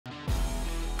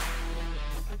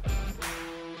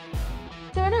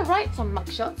no rights on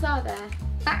mugshots, are there?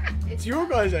 It's your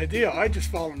guys' idea. I just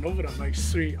fall in love with it. I'm like,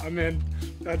 sweet, I'm in.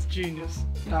 That's genius.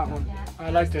 That one. Yeah, I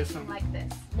like this one. Like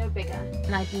this, no bigger.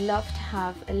 And I'd love to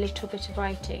have a little bit of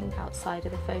writing outside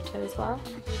of the photo as well.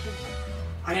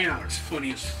 I know, it's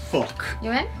funny as fuck.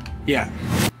 You in? Yeah.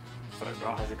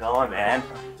 How's it going, man?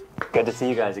 Good to see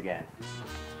you guys again.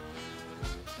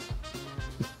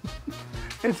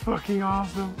 It's fucking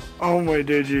awesome. Oh my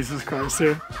dear Jesus Christ,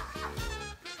 dude.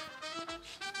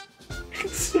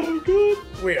 It's so good.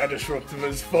 We are disruptive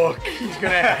as fuck. He's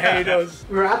gonna hate us.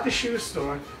 We were at the shoe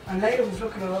store and Leila was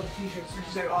looking at all the t-shirts and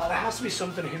she's like, oh, there has to be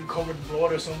something of him covered in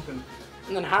blood or something.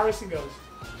 And then Harrison goes,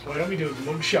 why don't we do a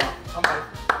mugshot? I'm like,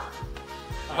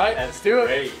 alright, let's do it.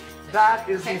 Great. That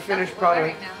is the finished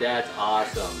product. That's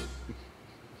awesome.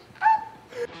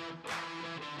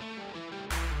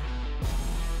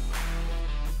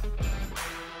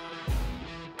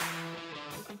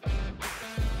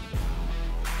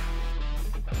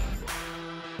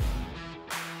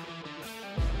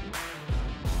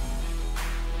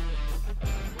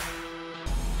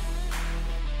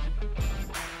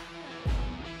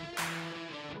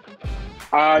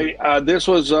 This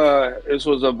was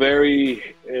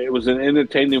an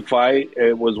entertaining fight.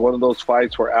 It was one of those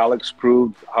fights where Alex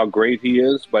proved how great he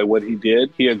is by what he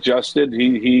did. He adjusted.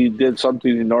 He did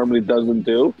something he normally doesn't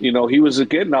do. You know, he was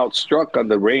getting outstruck on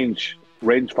the range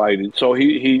fighting. So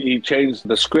he changed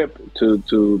the script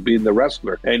to being the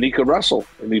wrestler, and he could wrestle,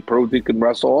 and he proved he can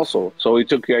wrestle also. So he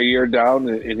took Yair down,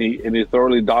 and he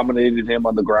thoroughly dominated him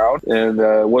on the ground. And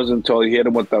it wasn't until he hit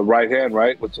him with the right hand,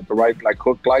 right, with the right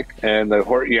hook and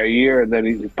hurt Yair, and then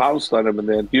he pounced on him. And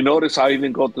then you notice how he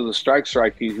didn't go to the strike.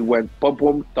 He went boom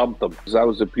boom, dumped him. That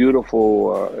was a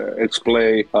beautiful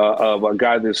display of a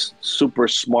guy that's super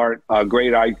smart,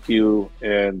 great IQ,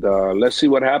 and let's see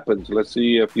what happens. Let's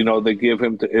see if they give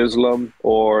him to Islam,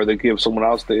 or they give someone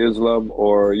else to Islam,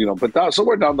 or but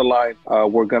somewhere down the line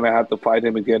we're gonna have to fight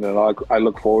him again, and I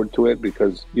look forward to it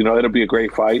because it'll be a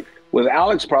great fight. What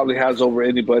Alex probably has over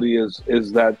anybody is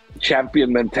that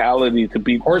champion mentality to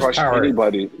beat crush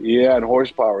anybody. Yeah, and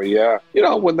horsepower. Yeah,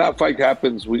 when that fight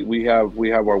happens, we have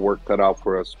our work cut out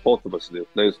for us. Both of us do.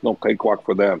 There's no cakewalk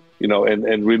for them.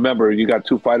 And remember, you got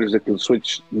two fighters that can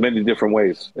switch many different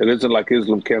ways. It isn't like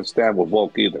Islam can't stand with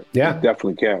Volk either. Yeah, he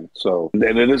definitely can. So, and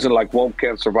it isn't like Volk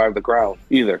can't survive the ground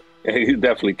either. He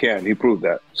definitely can. He proved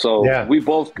that. So yeah. we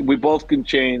both can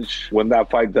change when that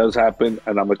fight does happen,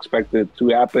 and I'm expecting it to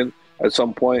happen. At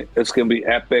some point, it's going to be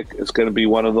epic. It's going to be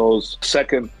one of those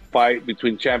second fight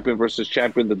between champion versus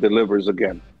champion that delivers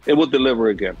again. It will deliver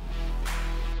again.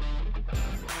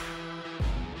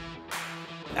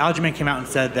 Aljamain came out and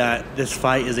said that this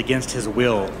fight is against his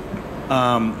will.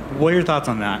 What are your thoughts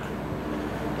on that?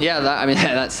 Yeah,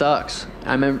 that sucks.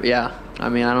 I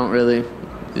don't really.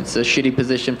 It's a shitty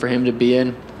position for him to be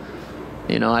in.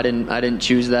 I didn't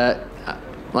choose that.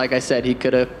 Like I said, he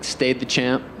could have stayed the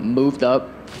champ, moved up,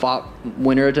 fought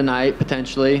winner of tonight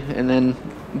potentially,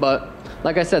 but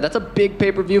like I said, that's a big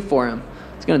pay-per-view for him.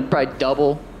 It's gonna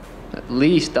probably at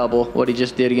least double what he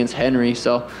just did against Henry.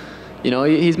 So,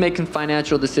 he's making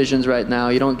financial decisions right now.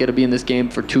 You don't get to be in this game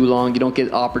for too long. You don't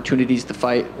get opportunities to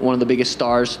fight one of the biggest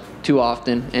stars too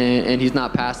often, and he's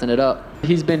not passing it up.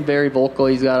 He's been very vocal.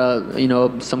 He's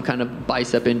got some kind of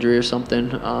bicep injury or something.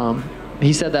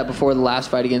 He said that before the last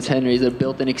fight against Henry. He's a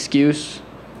built-in excuse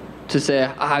to say,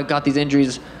 I got these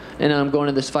injuries and I'm going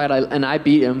to this fight and I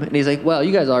beat him. And he's like, well,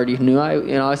 you guys already knew.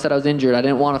 I said I was injured. I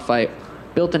didn't want to fight.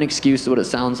 Built-in excuse is what it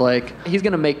sounds like. He's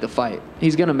going to make the fight.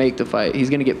 He's going to make the fight. He's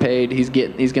going to get paid. He's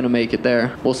going to make it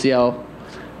there. We'll see how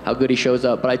good he shows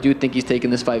up. But I do think he's taking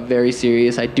this fight very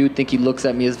serious. I do think he looks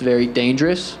at me as very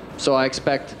dangerous. So I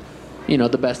expect,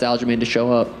 the best Aljamain to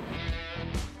show up.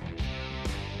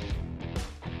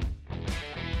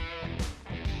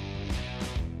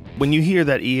 When you hear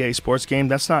that EA Sports game,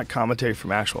 that's not commentary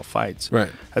from actual fights.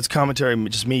 Right. That's commentary,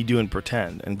 just me doing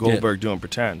pretend and Goldberg doing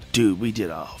pretend. Dude, we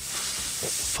did a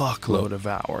fuckload of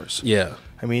hours. Yeah.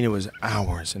 I mean, it was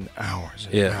hours and hours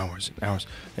and hours and hours.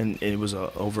 And it was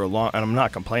over a long, and I'm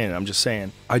not complaining, I'm just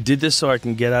saying, I did this so I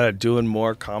can get out of doing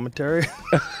more commentary.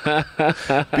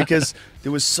 Because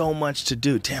there was so much to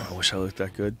do. Damn, I wish I looked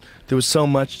that good. There was so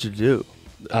much to do.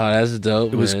 Oh, that's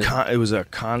dope, it was a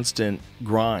constant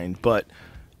grind, but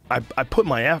I put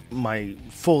my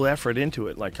full effort into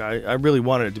it. Like I really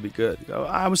wanted it to be good.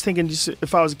 I was thinking, just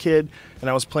if I was a kid and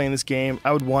I was playing this game,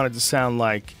 I would want it to sound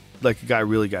like a guy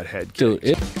really got head kicked.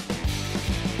 Dude,